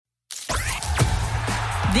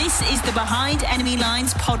This is the Behind Enemy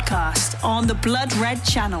Lines podcast on the Blood Red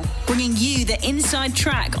channel, bringing you the inside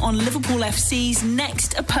track on Liverpool FC's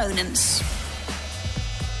next opponents.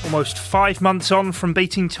 Almost 5 months on from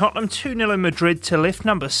beating Tottenham 2-0 in Madrid to lift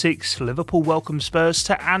number 6, Liverpool welcome Spurs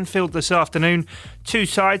to Anfield this afternoon. Two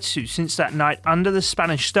sides who, since that night under the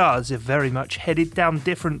Spanish stars, have very much headed down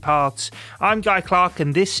different paths. I'm Guy Clark,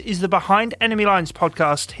 and this is the Behind Enemy Lines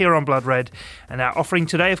podcast here on Blood Red. And our offering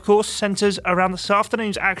today, of course, centres around this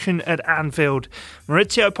afternoon's action at Anfield.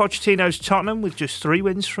 Mauricio Pochettino's Tottenham, with just 3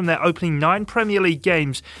 wins from their opening 9 Premier League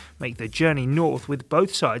games, make the journey north, with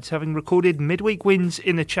both sides having recorded midweek wins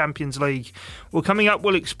in the Champions League. Well, coming up,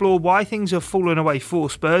 we'll explore why things have fallen away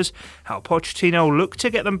for Spurs, how Pochettino will look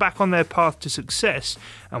to get them back on their path to success,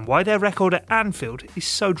 and why their record at Anfield is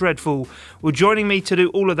so dreadful. Well, joining me to do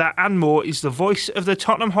all of that and more is the voice of the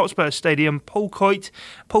Tottenham Hotspur Stadium, Paul Coit.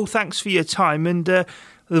 Paul, thanks for your time. And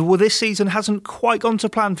well, this season hasn't quite gone to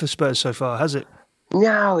plan for Spurs so far, has it?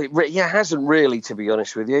 No, it hasn't really, to be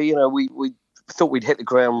honest with you. You know, we thought we'd hit the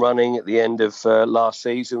ground running at the end of last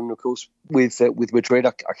season. Of course, with Madrid,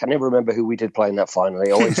 I can never remember who we did play in that final.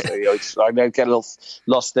 I know get a little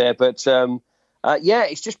lost there, but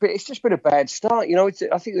it's just been a bad start. You know, I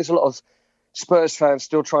think there's a lot of Spurs fans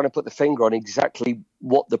still trying to put the finger on exactly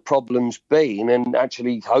what the problem's been, and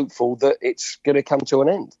actually hopeful that it's going to come to an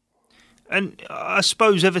end. And I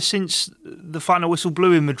suppose ever since the final whistle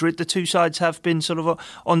blew in Madrid, the two sides have been sort of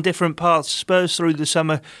on different paths. Spurs through the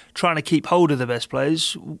summer trying to keep hold of the best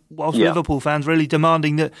players, whilst Liverpool fans really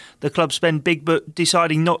demanding that the club spend big but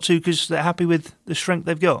deciding not to because they're happy with the strength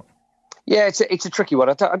they've got. Yeah, it's a tricky one.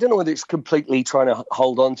 I don't know whether it's completely trying to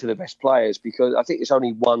hold on to the best players, because I think there's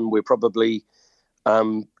only one we're probably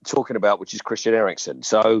talking about, which is Christian Eriksen.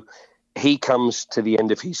 So he comes to the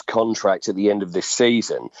end of his contract at the end of this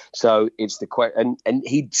season. So it's the question, and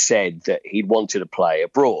he'd said that he wanted to play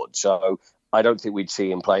abroad. So I don't think we'd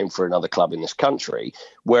see him playing for another club in this country.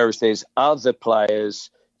 Whereas there's other players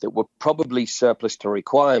that were probably surplus to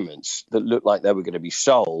requirements that looked like they were going to be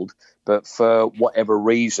sold, but for whatever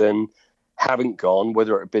reason haven't gone,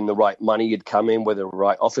 whether it had been the right money had come in, whether the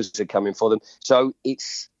right offers had come in for them. So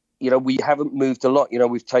it's, you know, we haven't moved a lot. You know,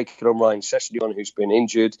 we've taken on Ryan Sessegnon, who's been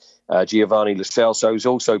injured, Giovanni Lo Celso, who's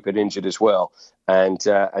also been injured as well, and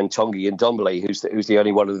Tanguy Ndombele, who's the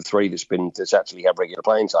only one of the three that's actually had regular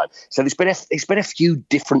playing time. So there's been a few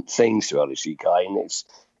different things to LSU, Guy, and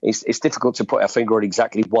it's difficult to put our finger on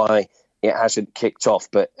exactly why it hasn't kicked off.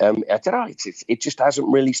 But I don't know, it just hasn't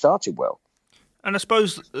really started well. And I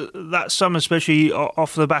suppose that summer, especially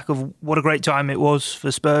off the back of what a great time it was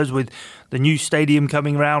for Spurs with the new stadium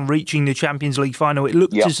coming around, reaching the Champions League final, it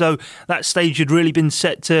looked as though that stage had really been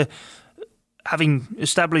set to, having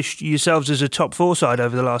established yourselves as a top 4 side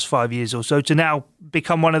over the last 5 years or so, to now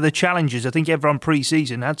become one of the challengers. I think everyone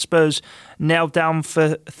pre-season had Spurs nailed down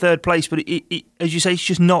for 3rd place, but it, as you say, it's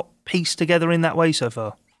just not pieced together in that way so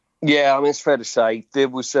far. Yeah, I mean, it's fair to say there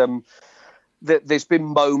was there's been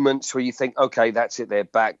moments where you think, okay, that's it, they're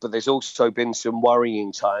back. But there's also been some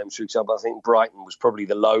worrying times. For example, I think Brighton was probably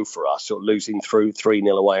the low for us, sort of losing through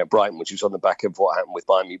 3-0 away at Brighton, which was on the back of what happened with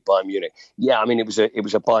Bayern Munich. Yeah, I mean, it was a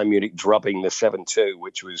Bayern Munich drubbing the 7-2,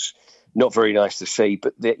 which was not very nice to see.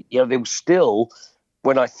 But there was still,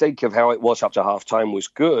 when I think of how it was up to half-time, was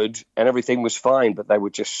good and everything was fine, but they were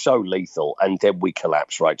just so lethal, and then we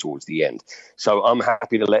collapsed right towards the end. So I'm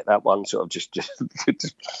happy to let that one sort of just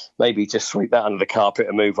maybe just sweep that under the carpet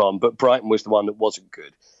and move on. But Brighton was the one that wasn't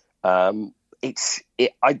good. I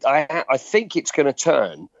think it's going to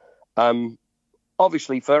turn.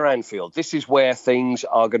 Obviously, for Anfield, this is where things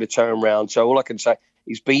are going to turn around. So all I can say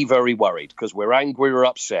is be very worried, because we're angry, we're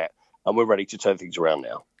upset, and we're ready to turn things around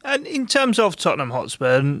now. And in terms of Tottenham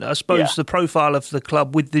Hotspur, and I suppose the profile of the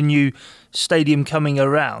club with the new stadium coming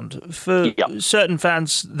around, for certain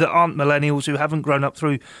fans that aren't millennials, who haven't grown up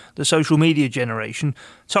through the social media generation,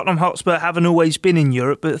 Tottenham Hotspur haven't always been in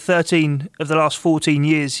Europe, but 13 of the last 14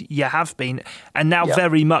 years you have been, and now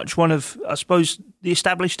very much one of, I suppose, the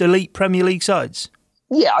established elite Premier League sides.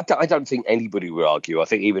 Yeah, I don't think anybody would argue. I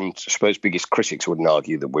think even Spurs' biggest critics wouldn't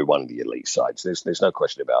argue that we're one of the elite sides. There's no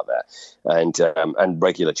question about that, and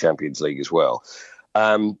regular Champions League as well.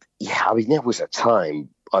 I mean, there was a time.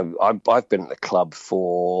 I've been at the club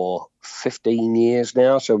for 15 years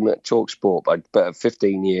now, so I'm at TalkSport, but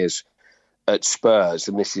 15 years at Spurs,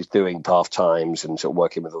 and this is doing half times and sort of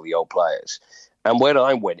working with all the old players. And when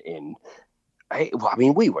I went in, I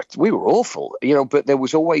mean, we were awful, you know, but there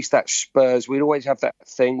was always that Spurs. We'd always have that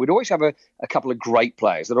thing. We'd always have a couple of great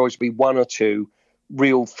players. There'd always be one or two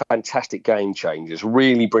real fantastic game changers,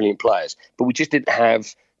 really brilliant players. But we just didn't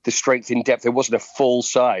have the strength in depth. There wasn't a full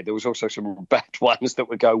side. There was also some bad ones that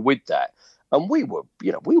would go with that. And we were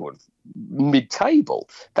mid-table.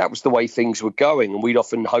 That was the way things were going. And we'd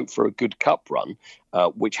often hope for a good cup run,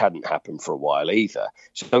 which hadn't happened for a while either.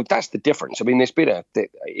 So that's the difference. I mean, it's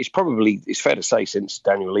fair to say since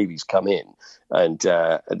Daniel Levy's come in, and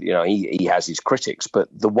he has his critics, but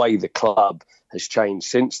the way the club has changed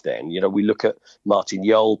since then. We look at Martin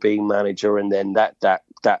Jol being manager, and then that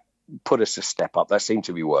put us a step up. That seemed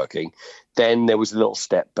to be working. Then there was a little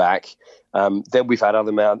step back. Then we've had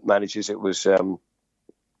other managers. It was, but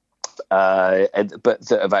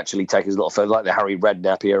that have actually taken us a little further, like the Harry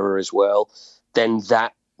Redknapp era as well. Then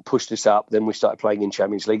that pushed us up. Then we started playing in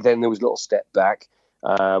Champions League. Then there was a little step back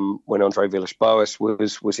when Andre Villas-Boas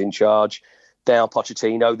was in charge. Now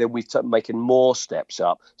Pochettino. Then we've making more steps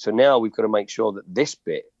up. So now we've got to make sure that this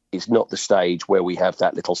bit is not the stage where we have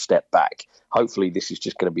that little step back. Hopefully this is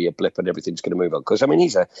just going to be a blip and everything's going to move on. Because, I mean,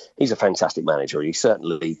 he's a fantastic manager. He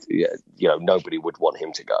certainly, nobody would want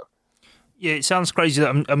him to go. Yeah, it sounds crazy that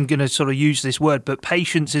I'm going to sort of use this word, but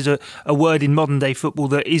patience is a word in modern day football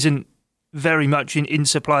that isn't very much in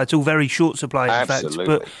supply at all, very short supply, in Absolutely.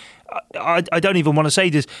 fact. But I don't even want to say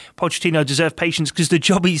does Pochettino deserve patience, because the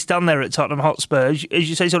job he's done there at Tottenham Hotspur, as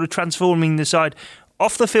you say, sort of transforming the side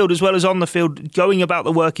off the field as well as on the field, going about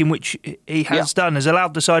the work in which he has done, has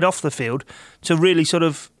allowed the side off the field to really sort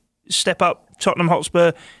of step up Tottenham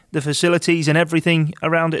Hotspur, the facilities and everything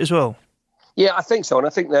around it as well. Yeah, I think so, and I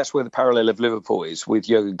think that's where the parallel of Liverpool is with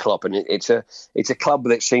Jurgen Klopp, and it's a club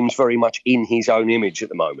that seems very much in his own image at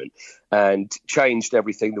the moment, and changed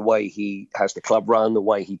everything, the way he has the club run, the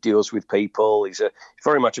way he deals with people. He's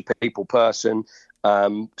very much a people person.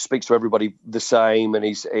 Speaks to everybody the same, and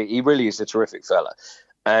he really is a terrific fella.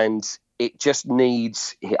 And it just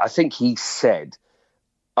needs, I think he said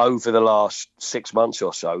over the last 6 months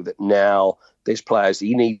or so that now there's players that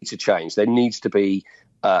he needs to change. There needs to be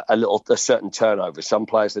a certain turnover. Some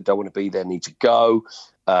players that don't want to be there need to go.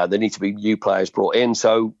 There need to be new players brought in.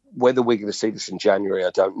 So whether we're going to see this in January,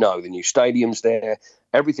 I don't know. The new stadium's there.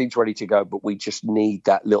 Everything's ready to go, but we just need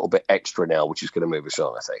that little bit extra now, which is going to move us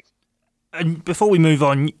on, I think. And before we move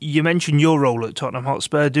on, you mentioned your role at Tottenham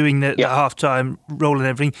Hotspur, doing the half-time role and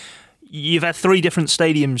everything. You've had 3 different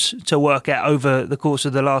stadiums to work at over the course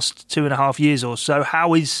of the last 2.5 years or so.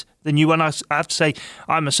 How is the new one? I have to say,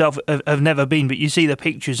 I myself have never been, but you see the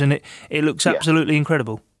pictures and it looks absolutely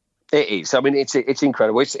incredible. It is. I mean, it's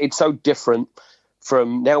incredible. It's so different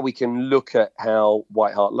from now. We can look at how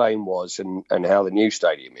White Hart Lane was and how the new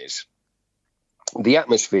stadium is. The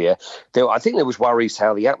atmosphere, I think there was worries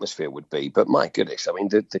how the atmosphere would be, but my goodness, I mean,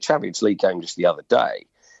 the Champions League game just the other day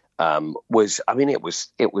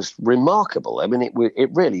it was remarkable. I mean, it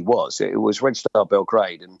really was. It was Red Star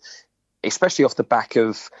Belgrade, and especially off the back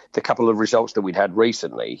of the couple of results that we'd had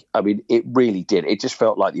recently. I mean, it really did. It just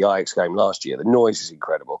felt like the Ajax game last year. The noise is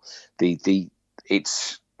incredible.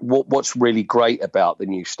 What's really great about the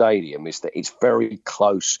new stadium is that it's very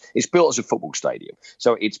close. It's built as a football stadium.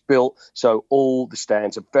 So it's built so all the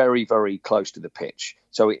stands are very, very close to the pitch.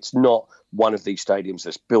 So it's not one of these stadiums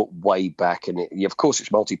that's built way back. And of course,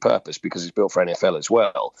 it's multi-purpose because it's built for NFL as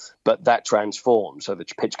well. But that transforms. So the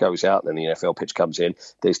pitch goes out and then the NFL pitch comes in.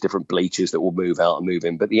 There's different bleachers that will move out and move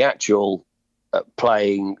in. But the actual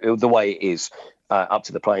playing, the way it is up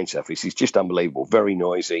to the playing surface is just unbelievable. Very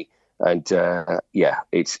noisy. And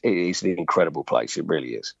it is an incredible place. It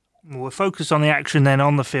really is. Well, we're focused on the action then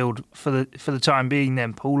on the field for the time being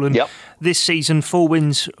then, Paul. And this season, 4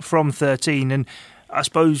 wins from 13. And I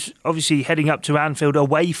suppose, obviously, heading up to Anfield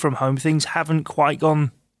away from home, things haven't quite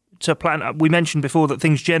gone to plan. We mentioned before that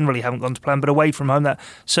things generally haven't gone to plan, but away from home, that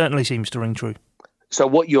certainly seems to ring true. So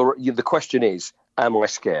what the question is, am I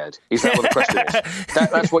scared? Is that what the question is?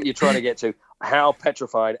 That's what you're trying to get to. How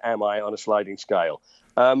petrified am I on a sliding scale?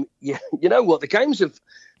 You know what? The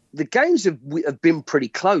games have been pretty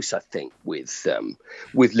close, I think, with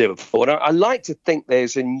Liverpool. And I like to think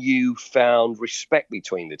there's a newfound respect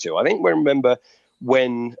between the two. I think we remember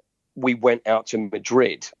when we went out to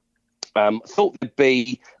Madrid, thought there'd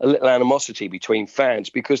be a little animosity between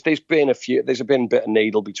fans because there's been a bit of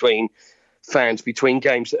needle between fans between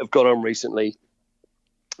games that have gone on recently.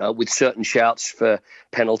 With certain shouts for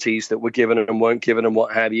penalties that were given and weren't given and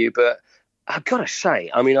what have you. But I've got to say,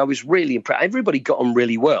 I mean, I was really impressed. Everybody got on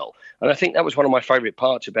really well. And I think that was one of my favourite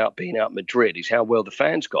parts about being out in Madrid is how well the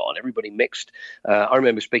fans got on. Everybody mixed. I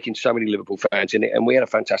remember speaking to so many Liverpool fans in it, and we had a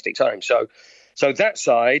fantastic time. So that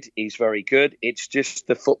side is very good. It's just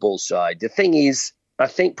the football side. The thing is, I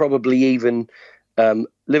think probably even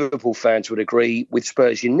Liverpool fans would agree with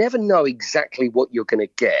Spurs. You never know exactly what you're going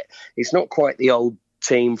to get. It's not quite the old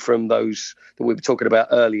team from those that we were talking about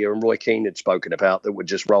earlier and Roy Keane had spoken about that would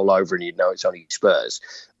just roll over and you'd know it's only Spurs.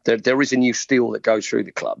 There is a new steel that goes through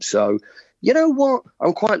the club. So, you know what?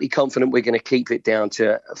 I'm quietly confident we're going to keep it down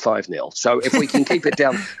to 5-0. So if we can keep it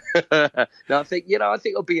down, I think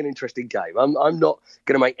it'll be an interesting game. I'm not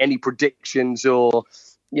going to make any predictions or,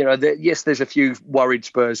 yes, there's a few worried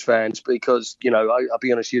Spurs fans because, I'll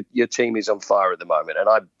be honest, your team is on fire at the moment. And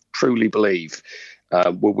I truly believe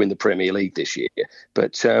we'll win the Premier League this year.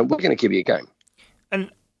 But we're going to give you a game. And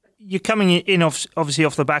you're coming in obviously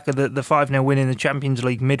off the back of the 5-0 win in the Champions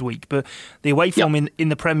League midweek, but the away form in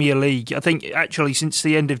the Premier League, I think actually since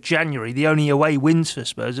the end of January, the only away wins for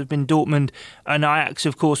Spurs have been Dortmund and Ajax,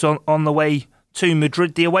 of course, on the way to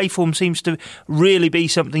Madrid. The away form seems to really be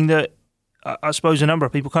something that I suppose a number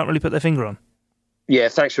of people can't really put their finger on. Yeah,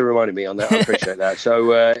 thanks for reminding me on that. I appreciate that.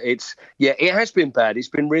 So it has been bad. It's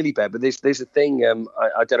been really bad. But there's a thing,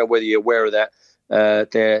 I don't know whether you're aware of that.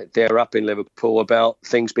 They're up in Liverpool about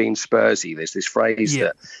things being Spursy. There's this phrase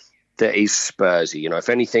that is Spursy. If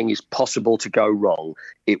anything is possible to go wrong,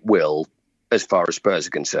 it will, as far as Spurs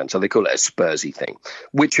are concerned. So they call it a Spursy thing.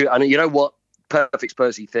 And you know what? Perfect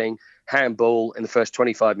Spursy thing. Handball in the first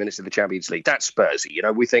 25 minutes of the Champions League. That's Spursy.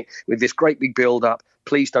 We think with this great big build-up,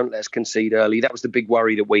 please don't let us concede early. That was the big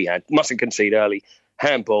worry that we had. Mustn't concede early.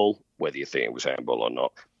 Handball, whether you think it was handball or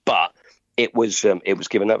not. But it was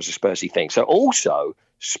given. That was a Spursy thing. So also,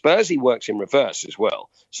 Spursy works in reverse as well.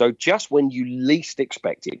 So just when you least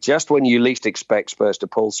expect it, just when you least expect Spurs to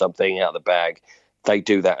pull something out of the bag, they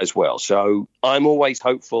do that as well. So I'm always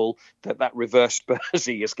hopeful that reverse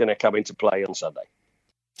Spursy is going to come into play on Sunday.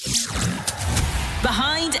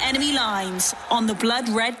 Behind Enemy Lines on the Blood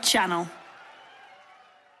Red Channel.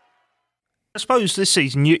 I suppose this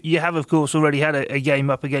season you have, of course, already had a game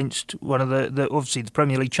up against one of the obviously the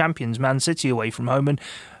Premier League champions, Man City, away from home. And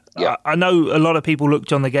I know a lot of people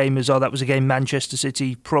looked on the game as, that was a game Manchester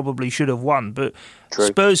City probably should have won. But True.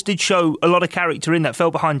 Spurs did show a lot of character in that,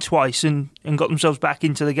 fell behind twice and got themselves back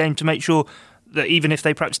into the game to make sure that even if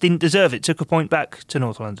they perhaps didn't deserve it, took a point back to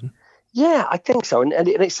North London. Yeah, I think so. And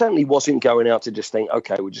it certainly wasn't going out to just think,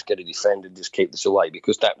 OK, we're just going to defend and just keep this away,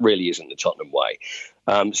 because that really isn't the Tottenham way.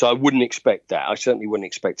 So I wouldn't expect that. I certainly wouldn't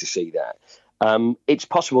expect to see that. It's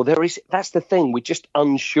possible. That's the thing. We're just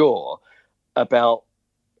unsure about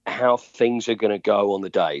how things are going to go on the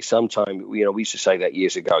day. Sometimes, we used to say that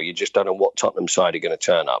years ago. You just don't know what Tottenham side are going to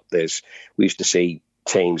turn up. We used to see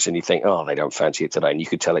teams and you think, they don't fancy it today, and you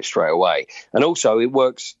could tell it straight away. And also it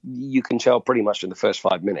works, you can tell pretty much in the first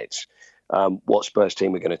 5 minutes what Spurs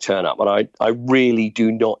team are going to turn up. And I really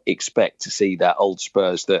do not expect to see that old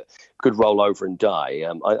Spurs that could roll over and die.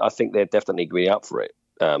 I think they're definitely going to be up for it,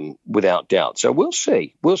 without doubt. So we'll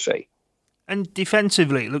see. And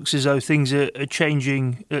defensively, it looks as though things are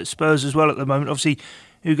changing at Spurs as well at the moment. Obviously,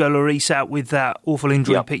 Hugo Lloris out with that awful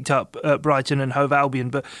injury picked up at Brighton and Hove Albion.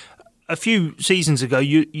 But a few seasons ago,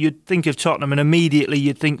 you'd think of Tottenham and immediately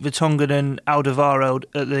you'd think Vertonghen and Alderweireld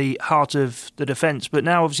at the heart of the defence. But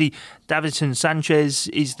now, obviously, Davinson Sanchez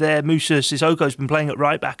is there. Moussa Sissoko's been playing at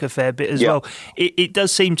right back a fair bit as well. It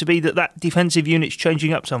does seem to be that defensive unit's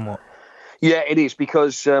changing up somewhat. Yeah, it is,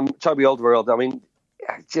 because Toby Alderweireld,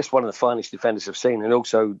 just one of the finest defenders I've seen, and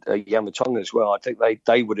also Jan Vertonghen as well. I think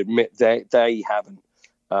they would admit they haven't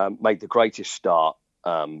made the greatest start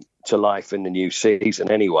to life in the new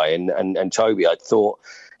season anyway. And Toby, I thought,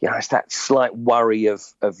 it's that slight worry of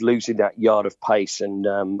losing that yard of pace. And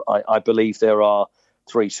I believe there are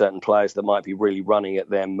 3 certain players that might be really running at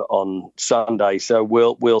them on Sunday. So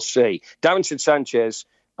we'll see. Davinson Sanchez,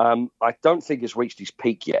 I don't think has reached his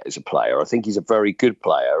peak yet as a player. I think he's a very good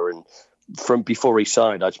player. And from before he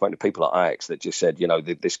signed, I spoke to people at Ajax that just said,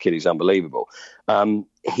 this kid is unbelievable.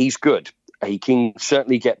 He's good. He can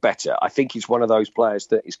certainly get better. I think he's one of those players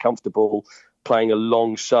that is comfortable playing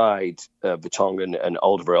alongside Vertonghen and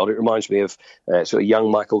Alderweireld. It reminds me of sort of young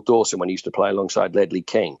Michael Dawson when he used to play alongside Ledley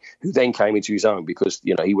King, who then came into his own because,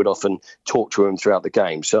 he would often talk to him throughout the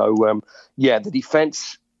game. So, the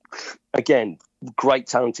defence, again, great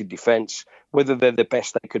talented defence. Whether they're the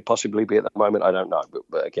best they could possibly be at the moment, I don't know.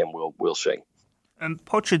 But again, we'll see. And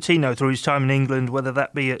Pochettino, through his time in England, whether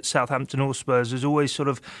that be at Southampton or Spurs, has always sort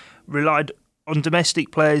of relied on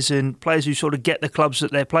domestic players and players who sort of get the clubs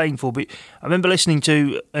that they're playing for. But I remember listening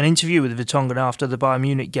to an interview with Vertonghen after the Bayern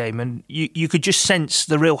Munich game, and you could just sense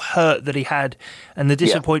the real hurt that he had and the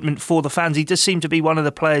disappointment for the fans. He does seem to be one of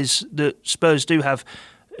the players that Spurs do have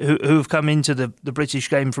who have come into the British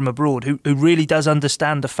game from abroad, who really does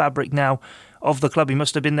understand the fabric now of the club. He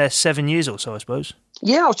must have been there 7 years or so, I suppose.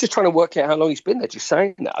 Yeah, I was just trying to work out how long he's been there, just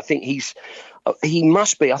saying that. I think he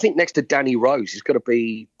must be, I think next to Danny Rose, he's got to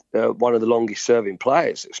be one of the longest serving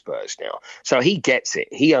players at Spurs now. So he gets it.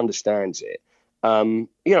 He understands it. And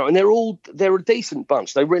they're a decent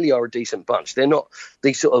bunch. They really are a decent bunch. They're not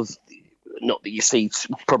these sort of, not that you see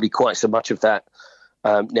probably quite so much of that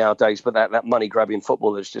nowadays, but that money grabbing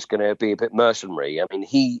football is just going to be a bit mercenary. I mean,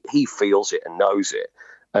 he feels it and knows it.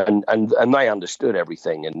 And they understood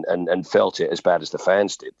everything and felt it as bad as the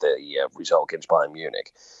fans did, the result against Bayern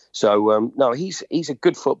Munich. So, no, he's a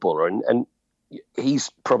good footballer, and he's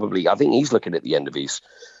probably, I think he's looking at the end of his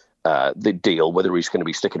the deal, whether he's going to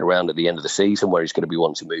be sticking around at the end of the season, where he's going to be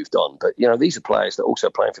wanting to move on. But, these are players that are also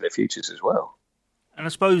playing for their futures as well. And I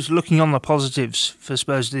suppose looking on the positives for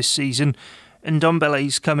Spurs this season,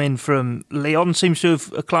 Ndombele's come in from Lyon, seems to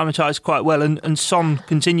have acclimatised quite well, and Son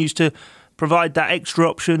continues to provide that extra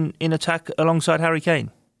option in attack alongside Harry Kane.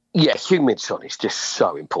 Yeah, Heung-min Son is just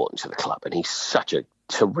so important to the club, and he's such a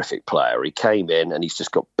terrific player. He came in and he's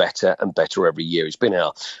just got better and better every year. He's been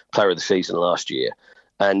our player of the season last year,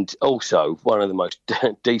 and also one of the most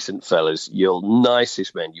decent fellas,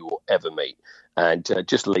 nicest men you will ever meet, and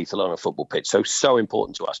just lethal on a football pitch. So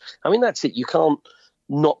important to us. I mean, that's it. You can't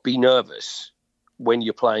not be nervous when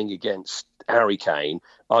you're playing against Harry Kane,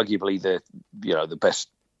 arguably the best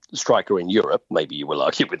striker in Europe, maybe you will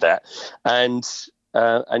argue with that, and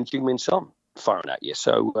Heung-min Son firing at you.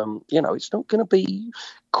 So, it's not going to be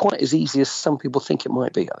quite as easy as some people think it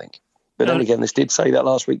might be, I think. But then again, this did say that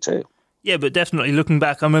last week too. Yeah, but definitely looking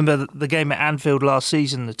back, I remember the game at Anfield last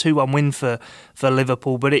season, the 2-1 win for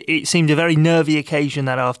Liverpool, but it seemed a very nervy occasion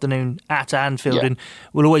that afternoon at Anfield, and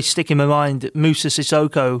will always stick in my mind Moussa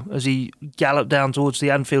Sissoko as he galloped down towards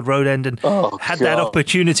the Anfield Road end and had that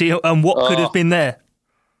opportunity, and what could have been there.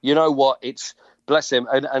 You know what? It's, bless him,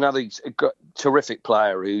 another terrific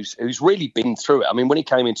player who's really been through it. I mean, when he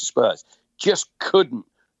came into Spurs,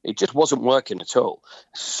 it just wasn't working at all.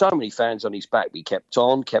 So many fans on his back. We kept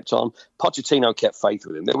on. Pochettino kept faith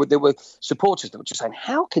with him. There were supporters that were just saying,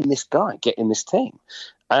 how can this guy get in this team?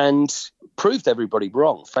 And proved everybody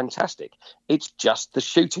wrong. Fantastic. It's just the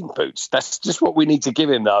shooting boots. That's just what we need to give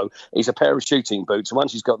him, though. He's a pair of shooting boots. And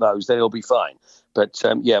once he's got those, then he'll be fine. But,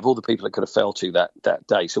 of all the people that could have fell to that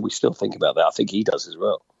day, so we still think about that. I think he does as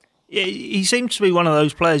well. Yeah, he seems to be one of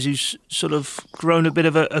those players who's sort of grown a bit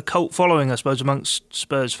of a cult following, I suppose, amongst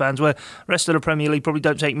Spurs fans, where the rest of the Premier League probably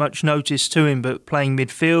don't take much notice to him, but playing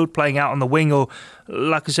midfield, playing out on the wing, or,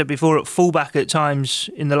 like I said before, at fullback at times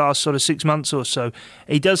in the last sort of 6 months or so,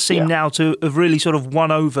 he does seem now to have really sort of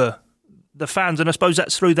won over the fans, and I suppose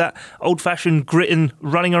that's through that old-fashioned grit and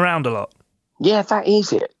running around a lot. Yeah, that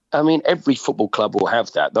is it. I mean, every football club will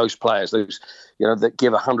have that. Those players, that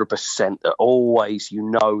give 100%, that always,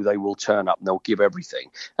 they will turn up and they'll give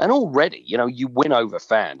everything. And already, you win over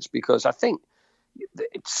fans, because I think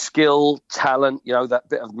it's skill, talent, that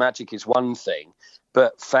bit of magic is one thing,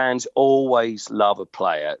 but fans always love a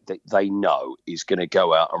player that they know is going to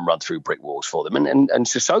go out and run through brick walls for them. And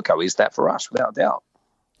Sissoko is that for us, without a doubt.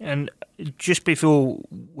 And just before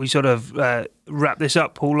we sort of wrap this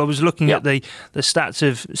up, Paul, I was looking at the stats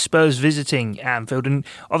of Spurs visiting Anfield, and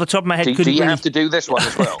off the top of my head, do you have to do this one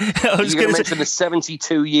as well? I was going to mention the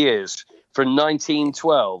 72 years from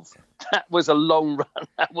 1912. That was a long run.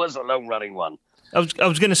 That was a long running one. I was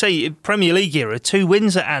going to say Premier League era, 2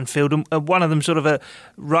 wins at Anfield, and one of them sort of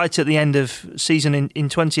right at the end of season in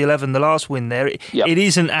 2011, the last win there. It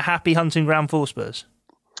isn't a happy hunting ground for Spurs.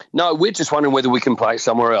 No, we're just wondering whether we can play it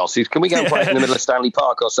somewhere else. Can we go and play it in the middle of Stanley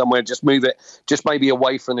Park or somewhere, just move it, just maybe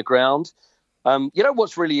away from the ground?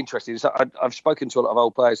 What's really interesting is I've spoken to a lot of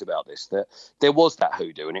old players about this, that there was that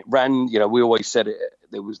hoodoo, and it ran, we always said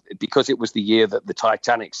there was, because it was the year that the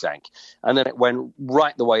Titanic sank, and then it went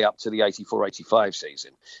right the way up to the 84-85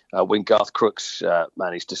 season when Garth Crooks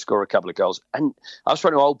managed to score a couple of goals. And I was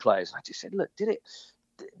talking to old players, and I just said, look,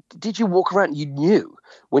 did you walk around, you knew,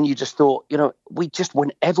 when you just thought,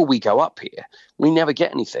 whenever we go up here, we never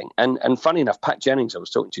get anything. And funny enough, Pat Jennings, I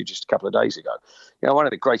was talking to just a couple of days ago, one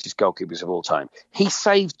of the greatest goalkeepers of all time, he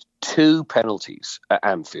saved 2 penalties at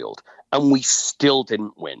Anfield, and we still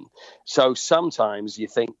didn't win. So sometimes you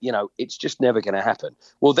think, it's just never going to happen.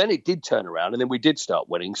 Well, then it did turn around, and then we did start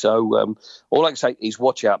winning. So all I can say is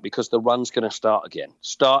watch out, because the run's going to start again.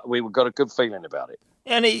 We've got a good feeling about it.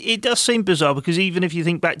 And it does seem bizarre, because even if you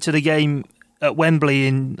think back to the game at Wembley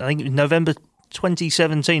in, I think it was November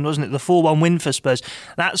 2017, wasn't it? The 4-1 win for Spurs.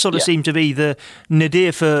 That sort of seemed to be the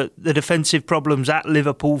nadir for the defensive problems at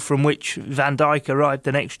Liverpool, from which Van Dijk arrived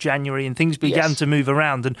the next January, and things began to move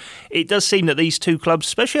around. And it does seem that these two clubs,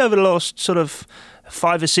 especially over the last sort of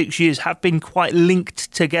 5 or 6 years, have been quite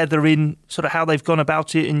linked together in sort of how they've gone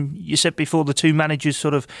about it. And you said before, the two managers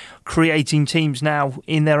sort of creating teams now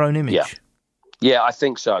in their own image. Yeah, I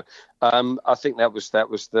think so. I think that was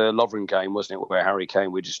the Lovren game, wasn't it, where Harry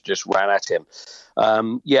Kane, we just ran at him.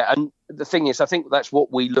 Yeah, and the thing is, I think that's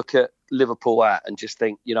what we look at Liverpool at and just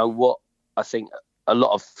think, you know what, I think a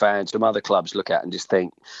lot of fans from other clubs look at and just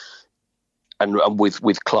think, and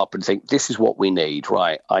with Klopp and think, this is what we need,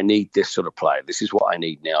 right? I need this sort of player. This is what I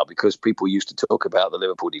need now, because people used to talk about the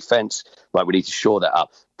Liverpool defence, right? We need to shore that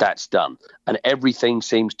up. That's done. And everything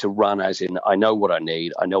seems to run as in, I know what I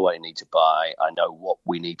need. I know what I need to buy. I know what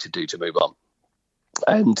we need to do to move on.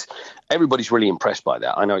 And everybody's really impressed by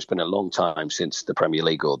that. I know it's been a long time since the Premier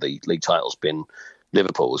League or the league title's been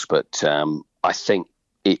Liverpool's, but I think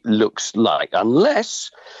it looks like,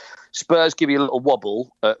 unless Spurs give you a little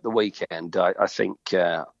wobble at the weekend, I think,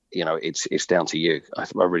 it's down to you. I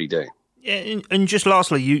really do. Yeah, and just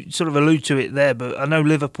lastly, you sort of allude to it there, but I know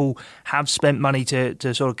Liverpool have spent money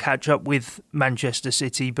to sort of catch up with Manchester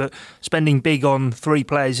City, but spending big on 3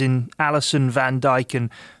 players in Alisson, Van Dijk and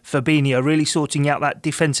Fabinho, really sorting out that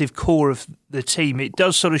defensive core of the team. It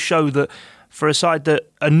does sort of show that for a side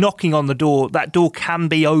that are knocking on the door, that door can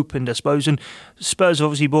be opened, I suppose. And Spurs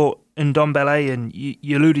obviously bought Ndombele, and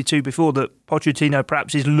you alluded to before that Pochettino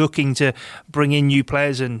perhaps is looking to bring in new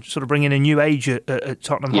players and sort of bring in a new age at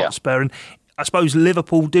Tottenham Hotspur. And I suppose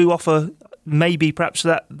Liverpool do offer maybe perhaps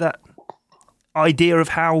that idea of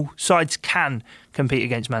how sides can compete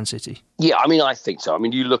against Man City. Yeah, I mean, I think so. I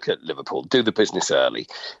mean, you look at Liverpool, do the business early,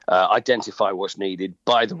 identify what's needed,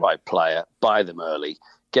 buy the right player, buy them early,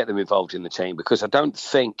 get them involved in the team, because I don't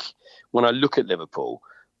think, when I look at Liverpool,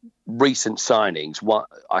 recent signings,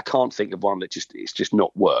 I can't think of one that it's just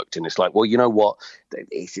not worked. And it's like, well, you know what?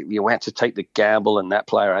 You had to take the gamble and that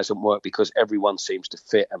player hasn't worked because everyone seems to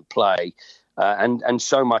fit and play. And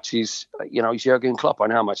so much is, he's Jurgen Klopp. I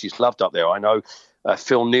know how much he's loved up there. I know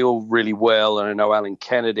Phil Neal really well, and I know Alan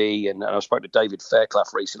Kennedy, and I spoke to David Fairclough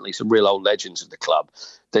recently, some real old legends of the club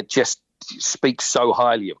that just speak so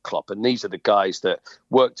highly of Klopp. And these are the guys that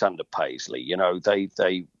worked under Paisley.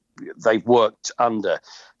 They've worked under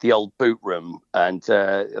the old boot room, and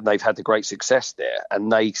they've had the great success there,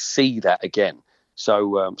 and they see that again.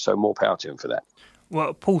 So more power to him for that.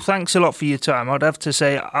 Well, Paul, thanks a lot for your time. I'd have to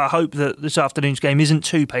say I hope that this afternoon's game isn't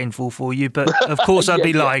too painful for you, but of course I'd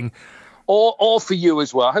be lying. Or for you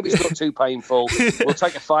as well. I hope it's not too painful. We'll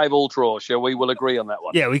take a 5-5 draw, shall we? We'll agree on that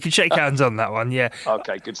one. Yeah, we could shake hands on that one, yeah.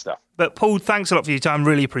 Okay, good stuff. But Paul, thanks a lot for your time.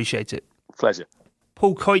 Really appreciate it. Pleasure.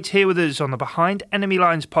 Paul Coyte here with us on the Behind Enemy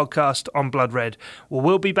Lines podcast on Blood Red. Well,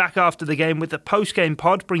 we'll be back after the game with the post-game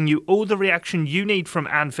pod, bring you all the reaction you need from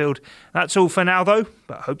Anfield. That's all for now, though,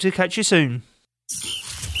 but hope to catch you soon.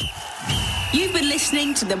 You've been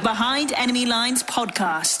listening to the Behind Enemy Lines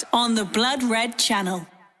podcast on the Blood Red channel.